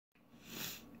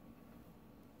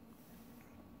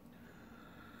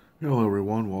Hello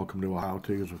everyone, welcome to Ohio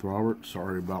Tickets with Robert.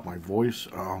 Sorry about my voice.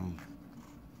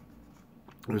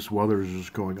 This weather is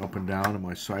just going up and down and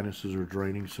my sinuses are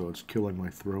draining, so it's killing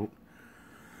my throat.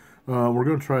 We're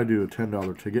going to try to do a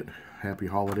 $10 ticket. Happy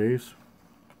holidays.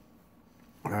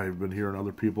 I've been hearing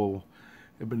other people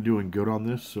have been doing good on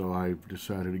this, so I've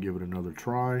decided to give it another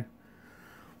try.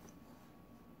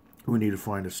 We need to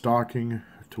find a stocking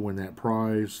to win that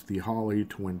prize, the holly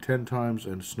to win 10 times,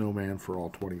 and snowman for all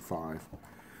 25.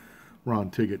 We're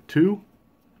on ticket 2,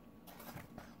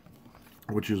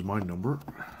 which is my number.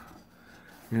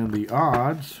 And the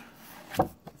odds,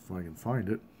 if I can find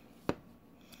it,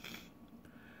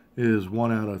 is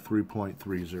 1 out of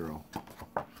 3.30.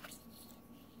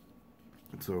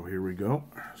 So here we go.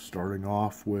 Starting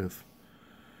off with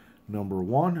number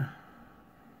 1.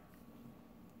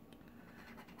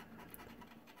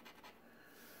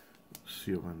 Let's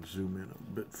see if I can zoom in a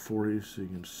bit for you so you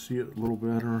can see it a little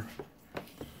better.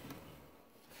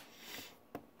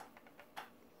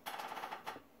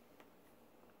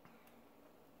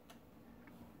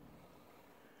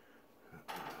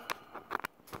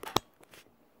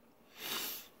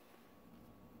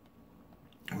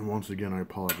 And once again, I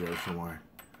apologize for my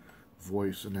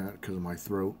voice and that because of my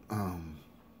throat.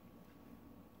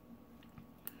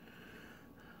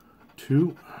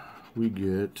 2, we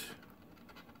get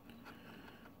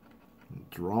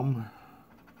drum.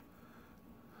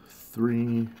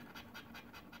 3,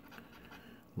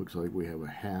 looks like we have a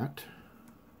hat.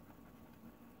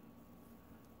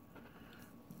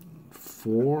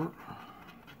 4,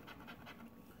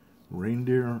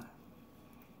 reindeer.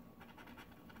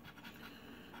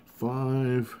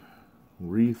 5,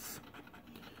 wreath.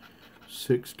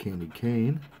 6, candy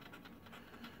cane.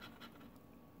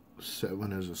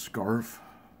 7 is a scarf.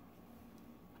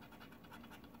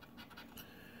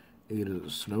 8 is a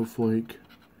snowflake.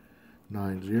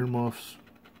 9 is earmuffs.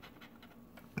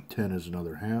 10 is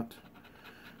another hat.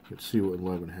 Let's see what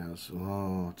 11 has.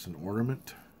 Oh, it's an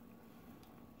ornament.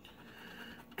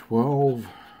 12,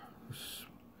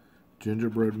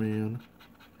 gingerbread man.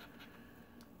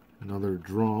 Another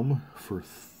drum for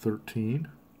 13.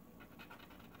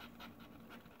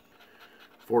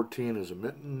 14 is a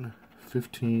mitten.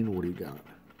 15, what do you got?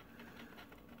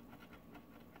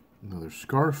 Another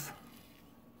scarf.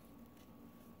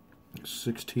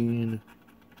 16,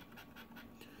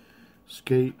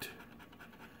 skate.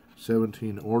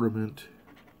 17, ornament.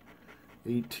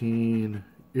 18,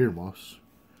 earmuffs.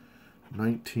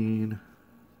 19,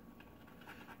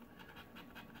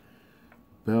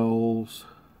 bells.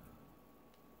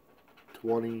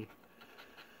 20,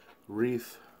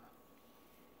 wreath.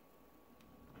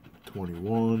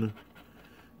 21,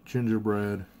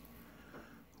 gingerbread.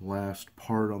 Last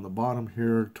part on the bottom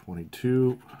here,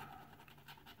 22,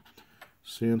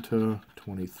 Santa.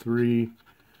 23,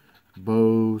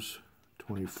 bows.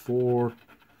 24,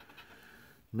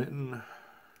 mitten.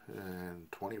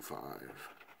 And 25,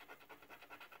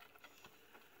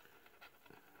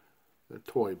 the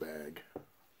toy bag.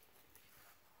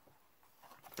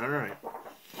 All right.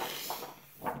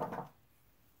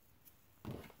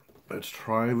 Let's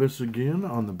try this again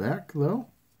on the back, though.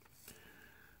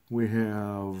 We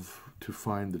have to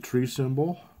find the tree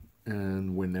symbol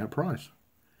and win that prize.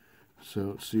 So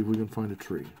let's see if we can find a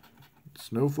tree.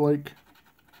 Snowflake,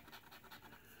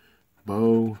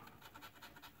 bow,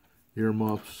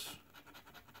 earmuffs,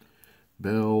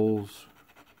 bells,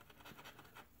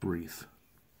 wreath.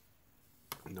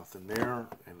 Nothing there,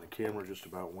 and the camera just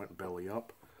about went belly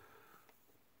up.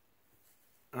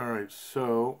 Alright,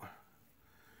 so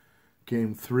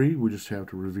game 3, we just have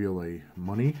to reveal a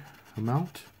money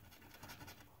amount.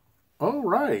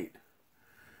 Alright,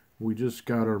 we just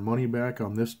got our money back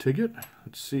on this ticket.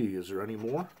 Let's see, is there any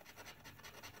more?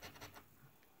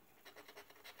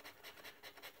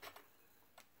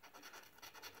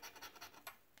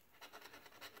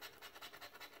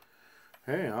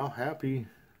 Hey, I'm happy.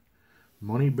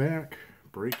 Money back.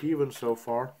 Break even so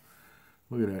far.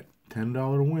 Look at that.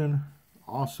 $10 win.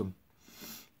 Awesome.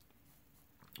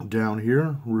 Down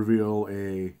here, reveal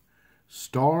a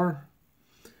star.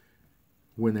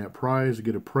 Win that prize.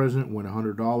 Get a present. Win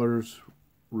 $100.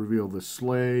 Reveal the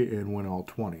sleigh and win all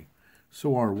 20.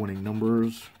 So our winning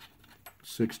numbers: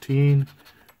 16,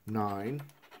 9,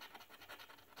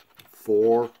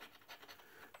 4,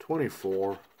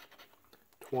 24,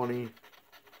 20,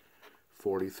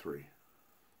 43.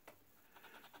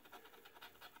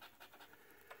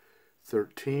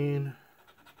 13,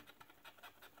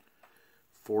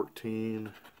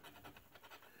 14,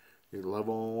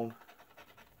 11,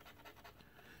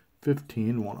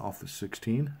 15, one off the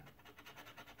 16,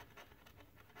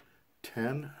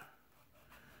 10,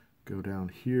 Go down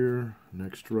here,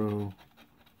 next row.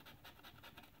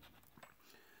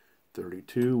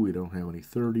 32, we don't have any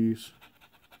 30s.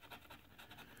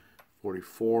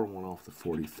 44, one off the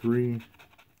 43.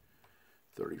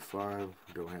 35,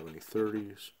 we don't have any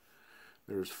 30s.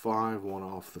 There's 5, one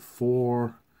off the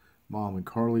 4. Mom and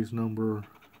Carly's number.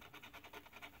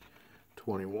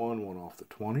 21, one off the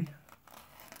 20.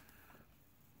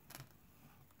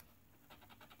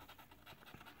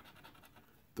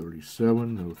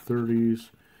 37, no 30s.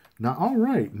 Now, all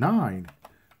right, 9.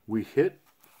 We hit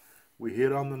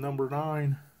on the number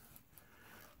 9.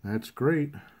 That's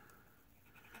great.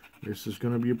 This is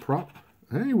going to be a prop.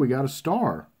 Hey, we got a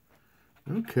star.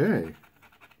 Okay.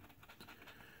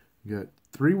 We got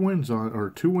 2 wins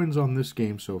on this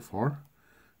game so far.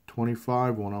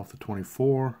 25, one off the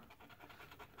 24.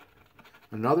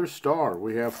 Another star.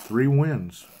 We have 3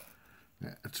 wins.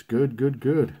 That's good, good,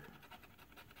 good.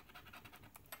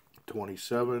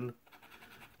 27.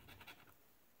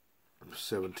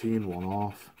 17, one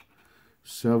off.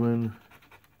 7.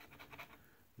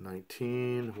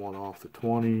 19, one off the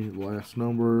 20. Last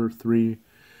number, 3.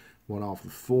 One off the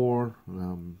 4.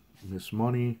 Miss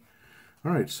money.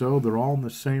 All right, so they're all in the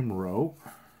same row.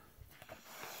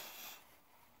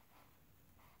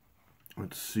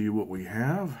 Let's see what we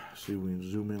have. See if we can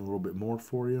zoom in a little bit more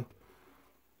for you.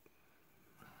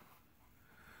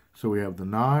 So we have the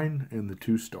 9 and the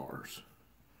 2 stars.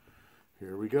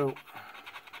 Here we go.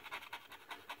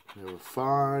 We have a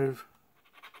 5.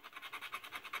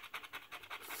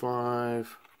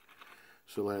 5.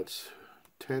 So that's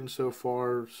 10 so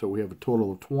far. So we have a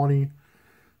total of 20.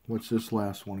 What's this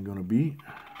last one going to be?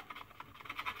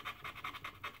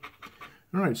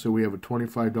 All right, so we have a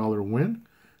 $25 win.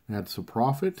 That's a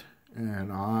profit,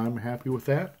 and I'm happy with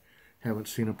that. Haven't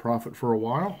seen a profit for a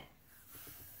while.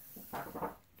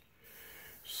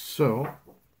 So,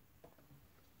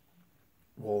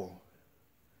 we'll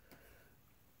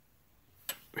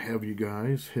have you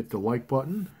guys hit the like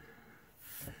button,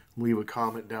 leave a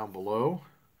comment down below,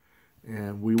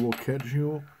 and we will catch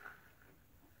you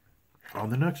on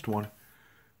the next one.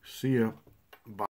 See ya. Bye.